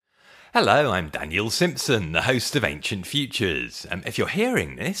Hello, I'm Daniel Simpson, the host of Ancient Futures. If you're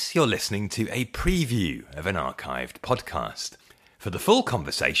hearing this, you're listening to a preview of an archived podcast. For the full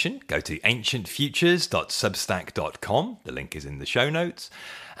conversation, go to ancientfutures.substack.com, the link is in the show notes,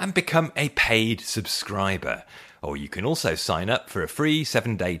 and become a paid subscriber. Or you can also sign up for a free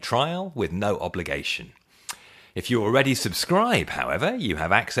 7-day trial with no obligation. If you already subscribe, however, you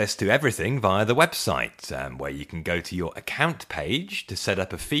have access to everything via the website, where you can go to your account page to set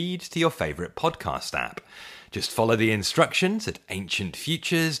up a feed to your favourite podcast app. Just follow the instructions at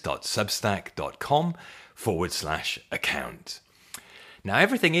ancientfutures.substack.com/account. Now,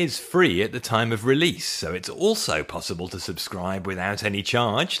 everything is free at the time of release, so it's also possible to subscribe without any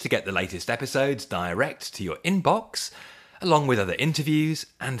charge to get the latest episodes direct to your inbox, along with other interviews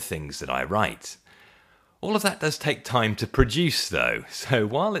and things that I write. All of that does take time to produce, though, so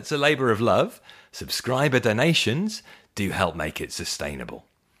while it's a labour of love, subscriber donations do help make it sustainable.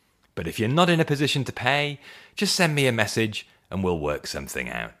 But if you're not in a position to pay, just send me a message and we'll work something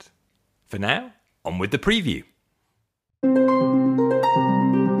out. For now, on with the preview.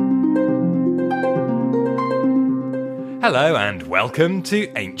 Hello and welcome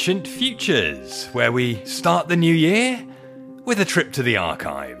to Ancient Futures, where we start the new year with a trip to the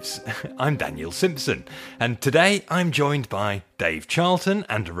archives. I'm Daniel Simpson, and today I'm joined by Dave Charlton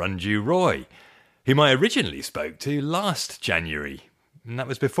and Ranju Roy, whom I originally spoke to last January, and that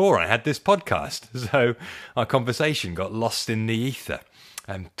was before I had this podcast, so our conversation got lost in the ether.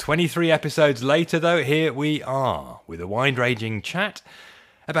 23 episodes later, though, here we are, with a wide-ranging chat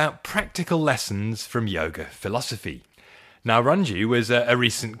about practical lessons from yoga philosophy. Now, Ranju was a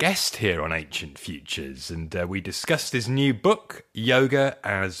recent guest here on Ancient Futures, and we discussed his new book, Yoga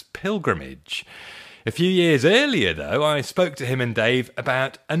as Pilgrimage. A few years earlier, though, I spoke to him and Dave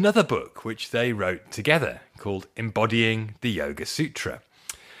about another book which they wrote together, called Embodying the Yoga Sutra.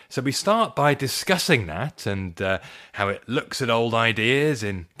 So we start by discussing that and how it looks at old ideas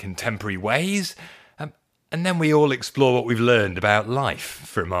in contemporary ways, and then we all explore what we've learned about life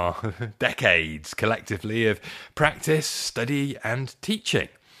from our decades collectively of practice, study and teaching.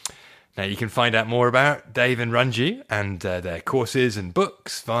 Now you can find out more about Dave and Ranju and their courses and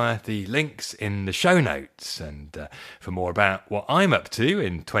books via the links in the show notes. And for more about what I'm up to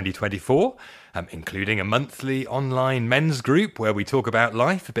in 2024, including a monthly online men's group where we talk about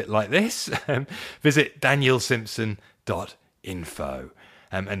life a bit like this, visit danielsimpson.info.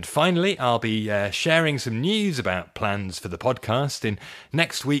 And finally, I'll be sharing some news about plans for the podcast in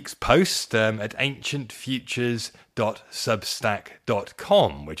next week's post at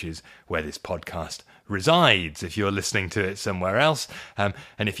ancientfutures.substack.com, which is where this podcast resides if you're listening to it somewhere else. And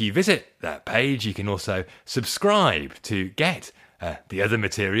if you visit that page, you can also subscribe to get the other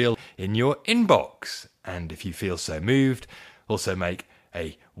material in your inbox. And if you feel so moved, also make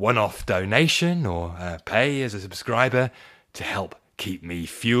a one-off donation or pay as a subscriber to help keep me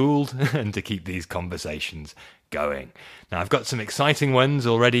fueled and to keep these conversations going. Now, I've got some exciting ones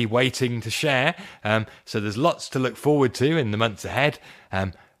already waiting to share, so there's lots to look forward to in the months ahead.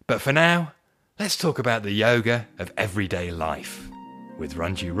 But for now, let's talk about the yoga of everyday life with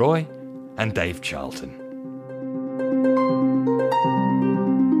Ranju Roy and Dave Charlton.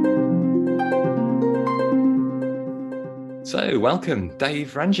 So, welcome,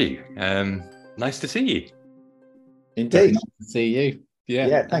 Dave, Ranju. Nice to see you. Indeed. Nice to see you.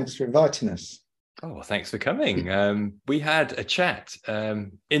 Yeah, thanks for inviting us. Oh, well, thanks for coming. We had a chat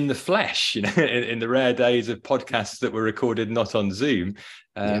in the flesh, in the rare days of podcasts that were recorded not on Zoom.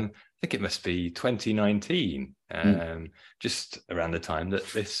 I think it must be 2019, just around the time that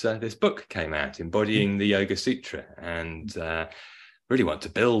this book came out, Embodying the Yoga Sutra, and really want to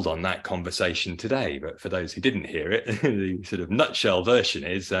build on that conversation today. But for those who didn't hear it, the sort of nutshell version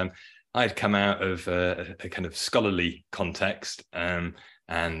is I'd come out of a kind of scholarly context and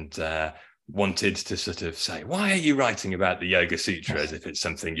wanted to sort of say, why are you writing about the Yoga Sutra as if it's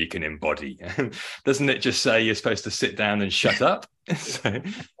something you can embody? Doesn't it just say you're supposed to sit down and shut up? So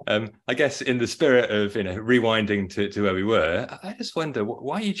I guess in the spirit of rewinding to where we were, I just wonder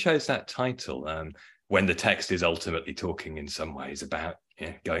why you chose that title when the text is ultimately talking in some ways about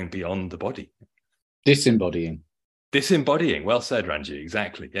going beyond the body. Disembodying. Well said, Ranju.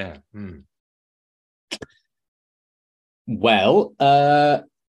 Exactly. Yeah. Well,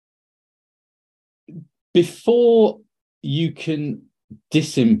 before you can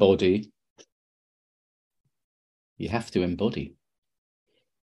disembody, you have to embody.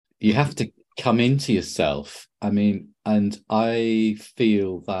 You have to come into yourself. And I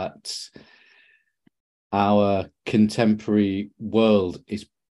feel that our contemporary world is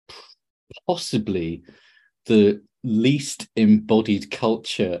possibly the least embodied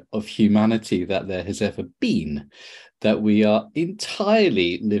culture of humanity that there has ever been, that we are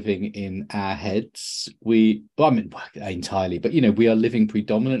entirely living in our heads. Entirely, but we are living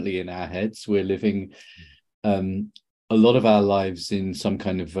predominantly in our heads. We're living a lot of our lives in some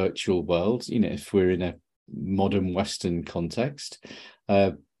kind of virtual world, if we're in a modern Western context.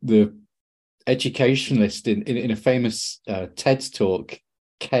 The educationalist in a famous TED talk,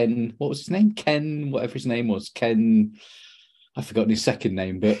 Ken, what was his name? Ken, whatever his name was, Ken, I've forgotten his second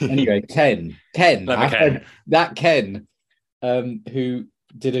name, but anyway, Ken, that Ken, who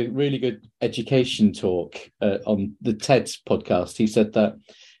did a really good education talk on the TED podcast. He said that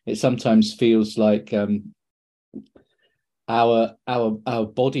it sometimes feels like our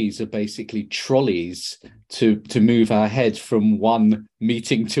bodies are basically trolleys to move our head from one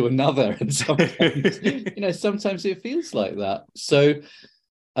meeting to another, and sometimes sometimes it feels like that. So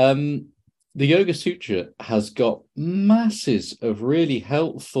the Yoga Sutra has got masses of really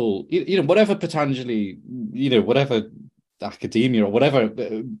helpful, whatever Patanjali, whatever academia or whatever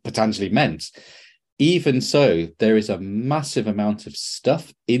Patanjali meant. Even so, there is a massive amount of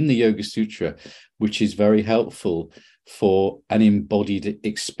stuff in the Yoga Sutra which is very helpful for an embodied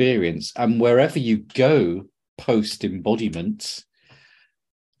experience. And wherever you go post embodiment,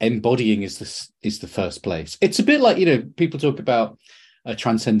 embodying is the first place. It's a bit like, people talk about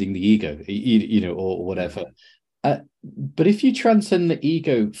transcending the ego, or whatever. But if you transcend the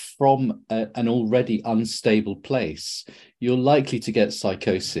ego from an already unstable place, you're likely to get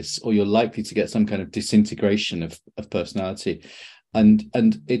psychosis, or you're likely to get some kind of disintegration of personality. And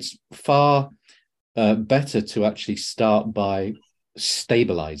it's far better to actually start by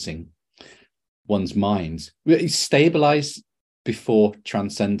stabilizing one's mind. Stabilize before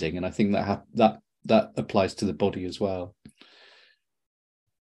transcending. And I think that applies to the body as well.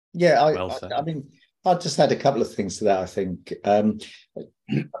 Yeah, I mean, I just had a couple of things to that. I think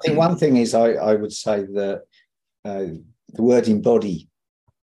one thing is I would say that the word embody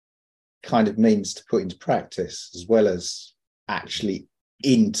kind of means to put into practice as well as actually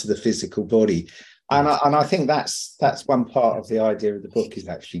into the physical body. And I think that's one part of the idea of the book, is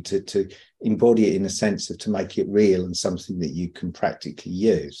actually to embody it in a sense of to make it real and something that you can practically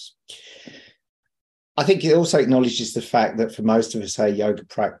use. I think it also acknowledges the fact that for most of us, our yoga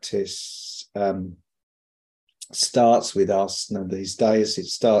practice starts with asana these days. It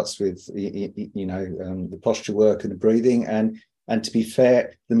starts with the posture work and the breathing. And to be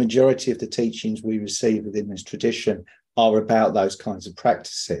fair, the majority of the teachings we receive within this tradition are about those kinds of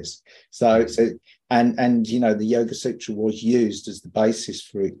practices. So the Yoga Sutra was used as the basis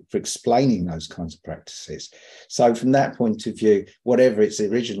for explaining those kinds of practices. So from that point of view, whatever its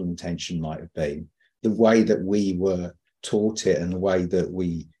original intention might have been, the way that we were taught it and the way that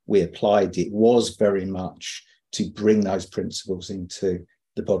we applied it was very much to bring those principles into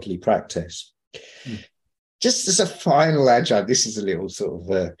the bodily practice. Just as a final adjunct, this is a little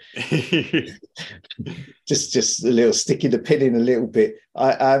sort of just a little sticking the pin in a little bit.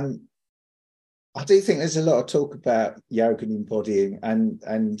 I do think there's a lot of talk about yoga and embodying, and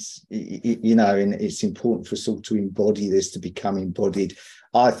it's important for us all to embody this, to become embodied.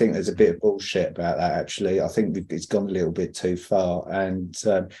 I think there's a bit of bullshit about that, actually. I think it's gone a little bit too far. And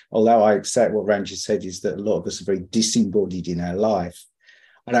although I accept what Ranju said, is that a lot of us are very disembodied in our life,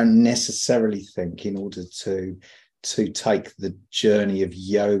 I don't necessarily think in order to take the journey of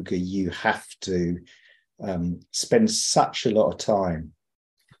yoga, you have to spend such a lot of time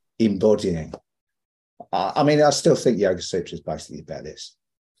embodying. I mean, I still think Yoga Sutra is basically about this.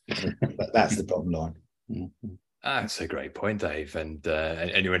 But that's the bottom line. Mm-hmm. That's a great point, Dave. And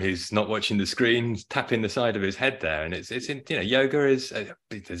anyone who's not watching the screen, tapping the side of his head there, and it's in yoga is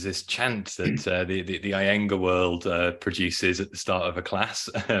there's this chant that the Iyengar world produces at the start of a class,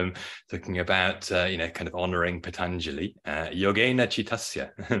 talking about kind of honouring Patanjali, yogena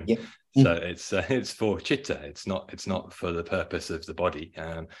chittasya. Yeah. So it's for chitta. It's not for the purpose of the body.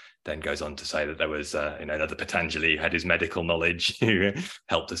 Then goes on to say that there was another Patanjali who had his medical knowledge, who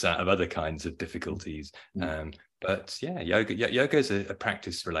helped us out of other kinds of difficulties. But yeah, yoga is a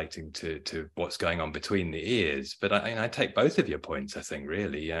practice relating to what's going on between the ears. But I take both of your points. I think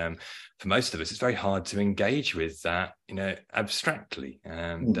really, for most of us, it's very hard to engage with that, abstractly.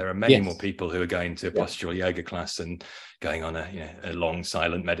 There are many more people who are going to a postural yoga class and going on a long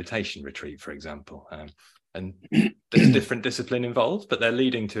silent meditation retreat, for example. And there's a different discipline involved, but they're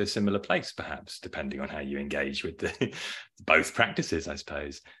leading to a similar place, perhaps, depending on how you engage with both practices, I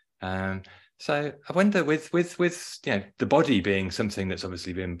suppose. So I wonder, with the body being something that's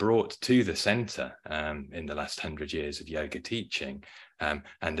obviously been brought to the center in the last 100 years of yoga teaching,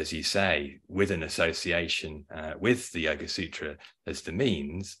 And as you say, with an association with the Yoga Sutra as the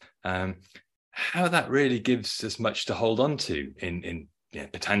means, how that really gives us much to hold on to in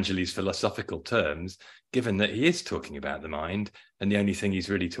Patanjali's philosophical terms, given that he is talking about the mind, and the only thing he's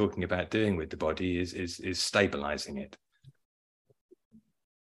really talking about doing with the body is stabilizing it.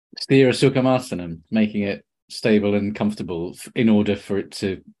 Sthira Sukhamasana, making it stable and comfortable in order for it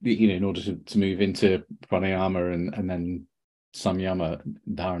to, in order to move into pranayama and then samyama,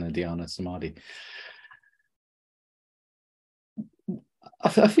 dharana, dhyana, samadhi.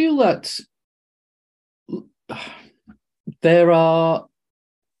 I feel that there are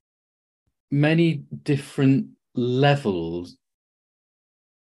many different levels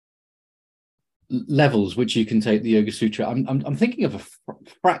which you can take the Yoga Sutra. I'm thinking of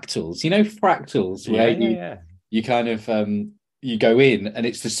fractals. Fractals where you kind of you go in and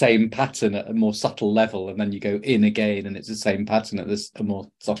it's the same pattern at a more subtle level, and then you go in again and it's the same pattern at a more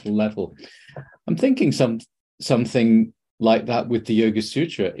subtle level. I'm thinking something like that with the Yoga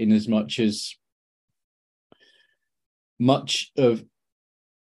Sutra, in as much as much of,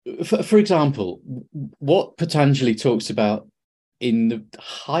 for example, what Patanjali talks about in the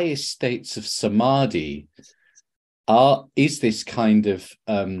highest states of samadhi is this kind of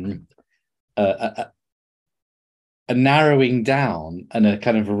a narrowing down and a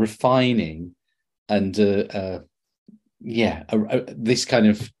kind of a refining and this kind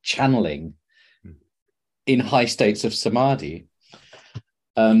of channeling in high states of samadhi.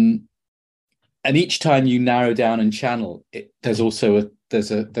 And each time you narrow down and channel, there's also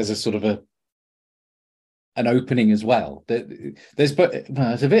there's a sort of an opening as well. It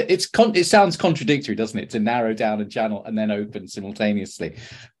sounds contradictory, doesn't it, to narrow down and channel and then open simultaneously?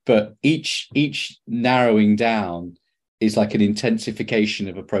 But each narrowing down is like an intensification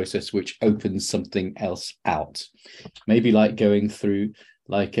of a process which opens something else out. Maybe like going through,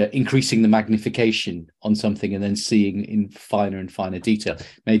 like increasing the magnification on something and then seeing in finer and finer detail.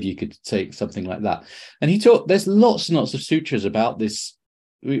 Maybe you could take something like that. And there's lots and lots of sutras about this,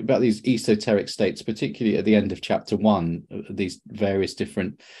 about these esoteric states, particularly at the end of chapter 1, these various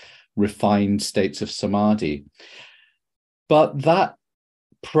different refined states of samadhi. But that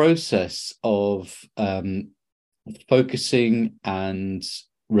process of focusing and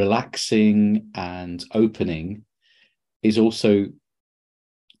relaxing and opening is also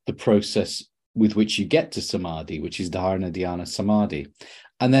the process with which you get to samadhi, which is dharana, dhyana, samadhi.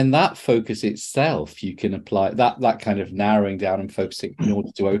 And then that focus itself, you can apply that kind of narrowing down and focusing in order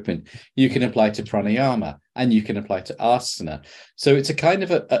to open, you can apply to pranayama and you can apply to asana. So it's a kind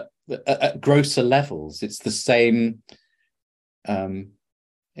of at grosser levels. It's the same,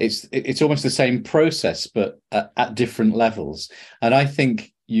 it's almost the same process, but at different levels. And I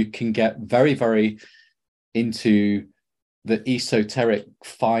think you can get very, very into the esoteric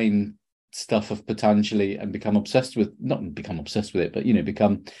fine stuff of Patanjali and become obsessed with, not become obsessed with it, but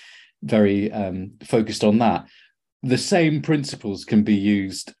become very focused on that. The same principles can be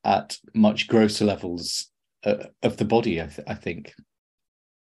used at much grosser levels of the body, I think.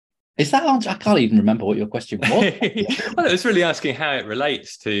 Is that answer? I can't even remember what your question was. Well, it was really asking how it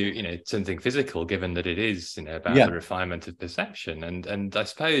relates to something physical, given that it is about the refinement of perception. And I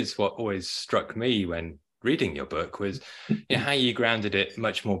suppose what always struck me when reading your book was how you grounded it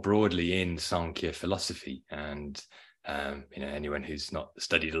much more broadly in Sankhya philosophy. And anyone who's not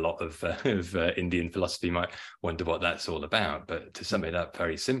studied a lot of Indian philosophy might wonder what that's all about. But to sum it up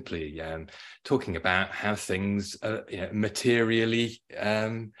very simply, talking about how things materially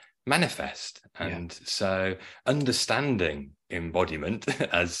manifest. And so understanding embodiment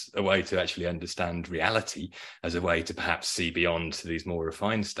as a way to actually understand reality, as a way to perhaps see beyond to these more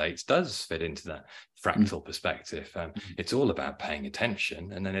refined states, does fit into that fractal perspective. It's all about paying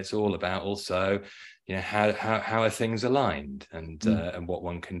attention, and then it's all about also how are things aligned, and what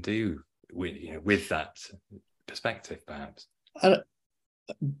one can do with that perspective, perhaps. I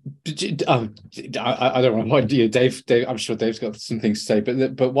don't know why, Dave. I'm sure Dave's got some things to say,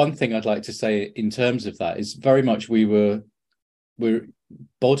 but one thing I'd like to say in terms of that is very much we're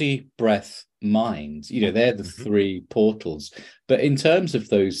body, breath, mind. They're the three portals. But in terms of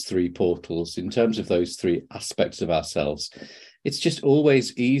those three portals, in terms of those three aspects of ourselves, it's just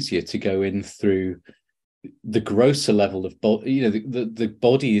always easier to go in through the grosser level of body. The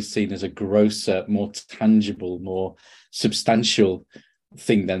body is seen as a grosser, more tangible, more substantial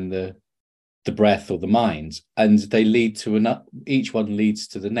thing than the breath or the mind, and they lead to each one leads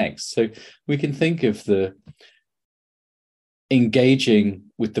to the next. So we can think of the engaging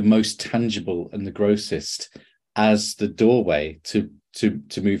with the most tangible and the grossest as the doorway to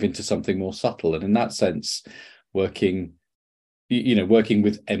move into something more subtle, and in that sense working working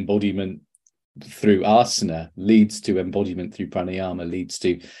with embodiment through asana leads to embodiment through pranayama, leads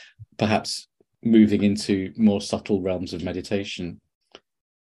to perhaps moving into more subtle realms of meditation.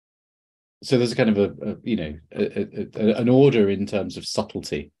 So there's a kind of an order in terms of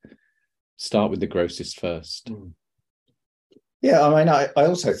subtlety. Start with the grossest first. Yeah, I mean, I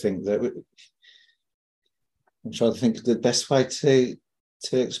also think that I'm trying to think of the best way to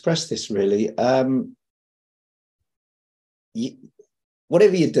express this, really.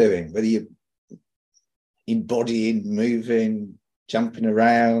 Whatever you're doing, whether you're embodying, moving, jumping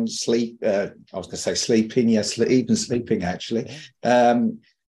around, I was going to say sleeping, yes, even sleeping, actually,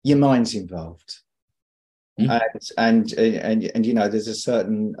 your mind's involved. And there's a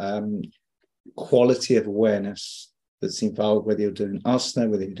certain quality of awareness that's involved, whether you're doing asana,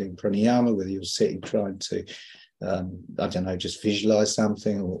 whether you're doing pranayama, whether you're sitting trying to, just visualize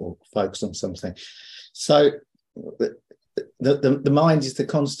something or focus on something. So the mind is the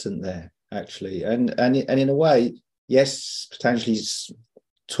constant there, actually. And in a way, yes, potentially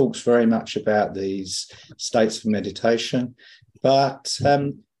talks very much about these states of meditation, but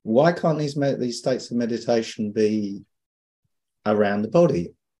why can't these states of meditation be around the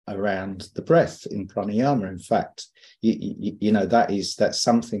body, around the breath in pranayama? In fact, that's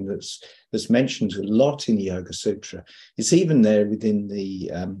something that's mentioned a lot in the Yoga Sutra. It's even there within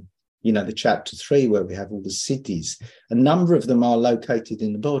the the chapter 3 where we have all the siddhis. A number of them are located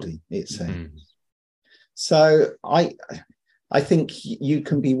in the body, it seems. So I think you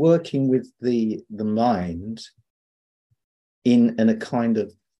can be working with the mind in a kind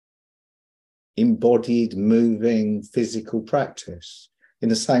of embodied, moving, physical practice, in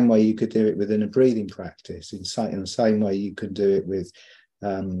the same way you could do it within a breathing practice, in the same way you could do it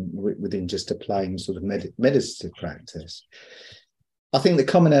within just a plain sort of meditative practice. I think the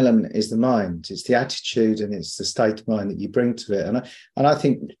common element is the mind. It's the attitude and it's the state of mind that you bring to it. And I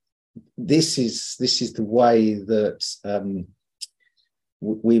think this is the way that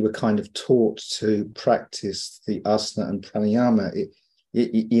we were kind of taught to practice the asana and pranayama.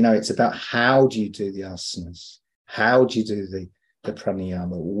 It's about how do you do the asanas? How do you do the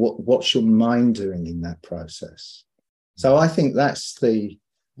pranayama? What's your mind doing in that process? So I think that's the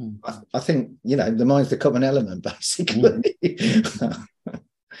mind's the common element, basically.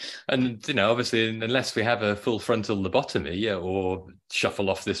 And obviously, unless we have a full frontal lobotomy or shuffle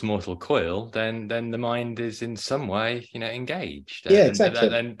off this mortal coil, then the mind is in some way engaged. Yeah, exactly.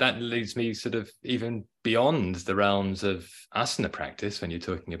 And that leads me sort of even beyond the realms of asana practice when you're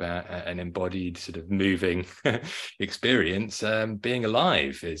talking about an embodied sort of moving experience. Being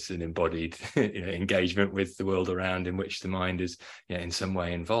alive is an embodied engagement with the world around, in which the mind is in some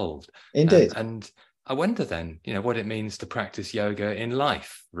way involved. Indeed. And I wonder then, what it means to practice yoga in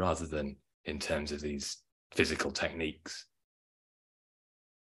life rather than in terms of these physical techniques.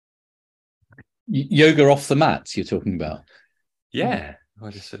 Yoga off the mats you're talking about? Yeah,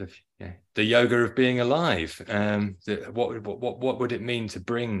 or just sort of the yoga of being alive. What would it mean to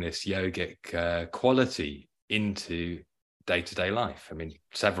bring this yogic quality into day-to-day life? I mean,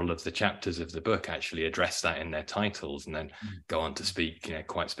 several of the chapters of the book actually address that in their titles, and then go on to speak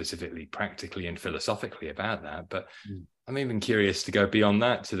quite specifically, practically and philosophically about that. But I'm even curious to go beyond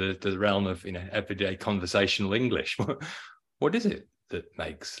that to the realm of everyday conversational English. What is it that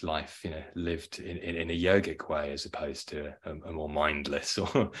makes life lived in a yogic way, as opposed to a more mindless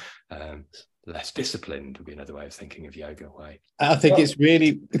or less disciplined, would be another way of thinking of yoga way? I think it's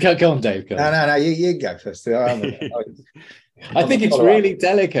really... Go on, Dave. Go on. No, you go first. I think it's really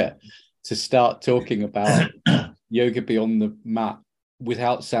delicate to start talking about yoga beyond the mat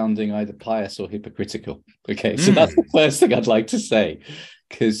without sounding either pious or hypocritical. Okay, so that's the first thing I'd like to say,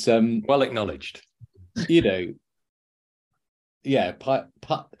 because well acknowledged.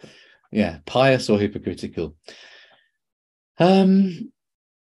 Pious or hypocritical.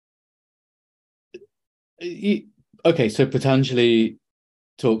 Okay, so Patanjali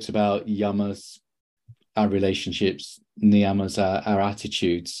talks about yamas, our relationships, niyamas, our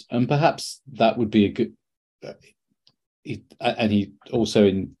attitudes, and perhaps that would be a good. And he also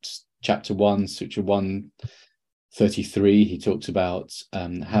in chapter 1, Sutra 133, he talks about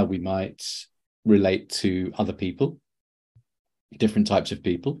how we might relate to other people, different types of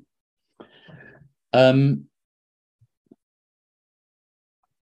people.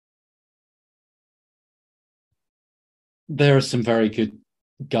 There are some very good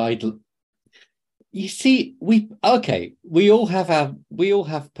guidelines. You see, we all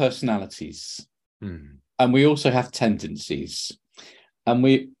have personalities, and we also have tendencies, and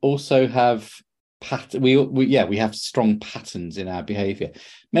we also have we have strong patterns in our behavior.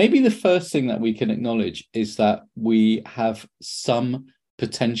 Maybe the first thing that we can acknowledge is that we have some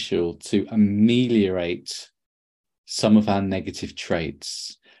potential to ameliorate some of our negative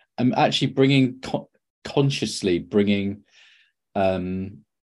traits. I'm actually consciously bringing an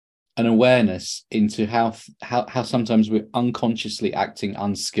awareness into how sometimes we're unconsciously acting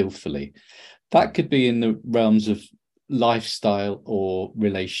unskillfully. That could be in the realms of lifestyle or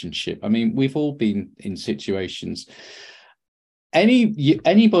relationship. I mean, we've all been in situations.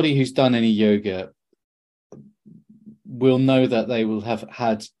 Anybody who's done any yoga will know that they will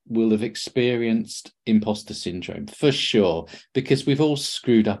have experienced imposter syndrome for sure, because we've all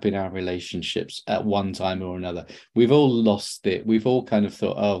screwed up in our relationships at one time or another. We've all lost it. We've all kind of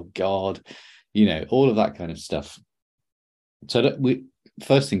thought, oh God, all of that kind of stuff. So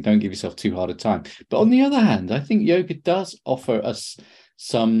first thing, don't give yourself too hard a time. But on the other hand, I think yoga does offer us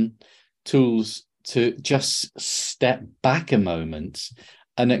some tools to just step back a moment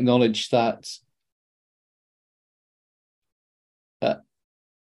and acknowledge that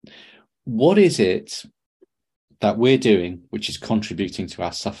what is it that we're doing which is contributing to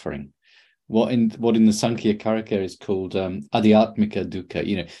our suffering? What in the Sankhya Karika is called adhyatmika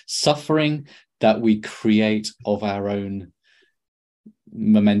dukkha, suffering that we create of our own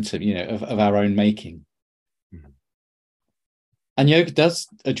momentum, of our own making. And yoga does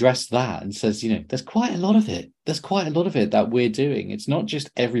address that and says, there's quite a lot of it. There's quite a lot of it that we're doing. It's not just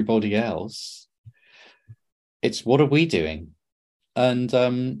everybody else. It's what are we doing? And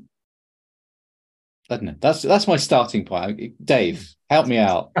I don't know. That's my starting point. Dave, help me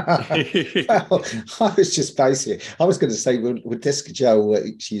out. Well, I was just basically, I was going to say, what Jessica Joel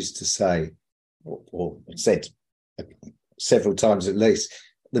used to say, or said several times at least,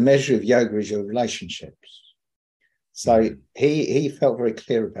 the measure of yoga is your relationships. So he felt very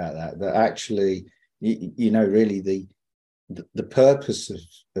clear about that actually, really the purpose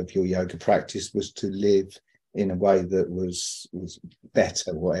of your yoga practice was to live in a way that was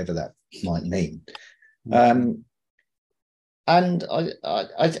better, whatever that might mean. And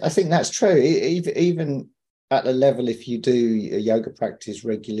I think that's true. Even at the level, if you do a yoga practice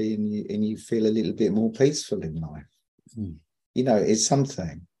regularly and you feel a little bit more peaceful in life, it's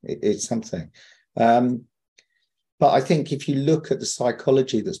something. It's something. But I think if you look at the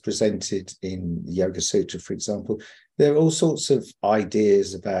psychology that's presented in the Yoga Sutra, for example, there are all sorts of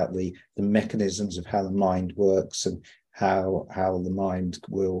ideas about the mechanisms of how the mind works and how the mind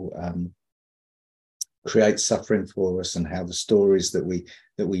will create suffering for us, and how the stories that we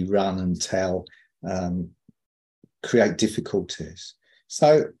run and tell create difficulties.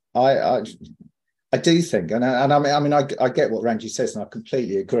 So I do think, and I mean, I get what Ranju says, and I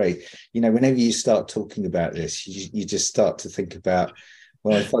completely agree. Whenever you start talking about this, you just start to think about,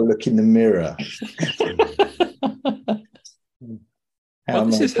 well, if I look in the mirror, well,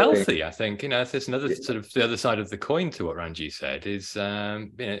 this is healthy, I think. There's another sort of the other side of the coin to what Ranju said is,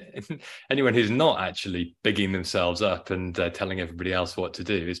 anyone who's not actually bigging themselves up and telling everybody else what to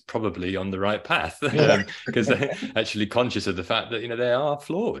do is probably on the right path, because they're actually conscious of the fact that they are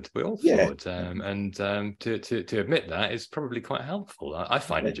flawed. We're all flawed, and to admit that is probably quite helpful. I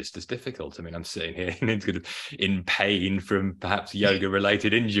find it just as difficult. I mean, I'm sitting here in pain from perhaps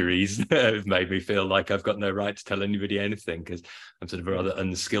yoga-related injuries that have made me feel like I've got no right to tell anybody anything, because I'm sort of rather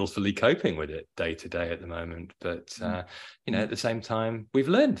unskillfully coping with it day to day at the moment. But at the same time, we've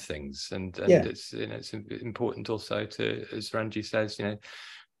learned things, and it's it's important also to, as Ranji says,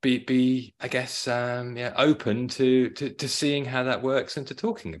 be I guess open to seeing how that works and to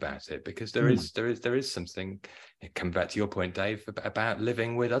talking about it, because there is something, coming back to your point, Dave, about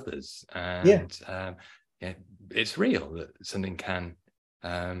living with others, and it's real that something can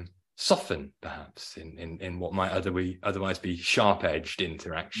soften perhaps in what might otherwise be sharp-edged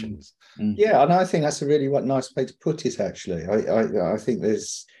interactions. And I think that's a really nice way to put it, actually. I think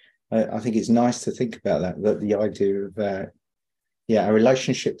I think it's nice to think about that the idea of a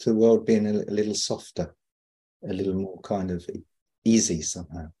relationship to the world being a little softer, a little more kind of easy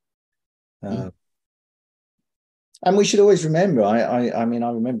somehow. And we should always remember, I mean,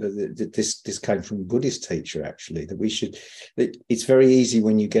 I remember that this came from a Buddhist teacher, actually, that it's very easy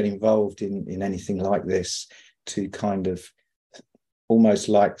when you get involved in anything like this to kind of almost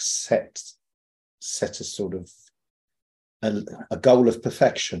like set a sort of a goal of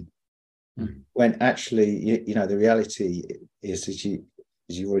perfection, when actually, the reality is, as you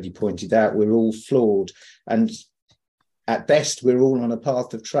already pointed out, we're all flawed, and at best, we're all on a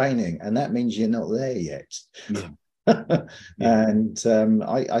path of training, and that means you're not there yet. And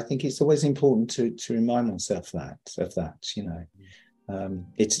I think it's always important to remind myself of that.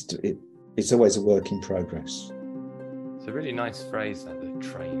 it's always a work in progress. It's a really nice phrase, that, the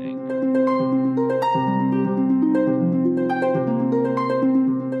training.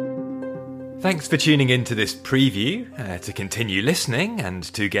 Thanks for tuning in to this preview. To continue listening and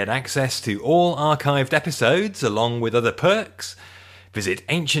to get access to all archived episodes along with other perks, visit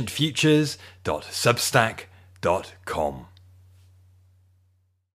ancientfutures.substack.com.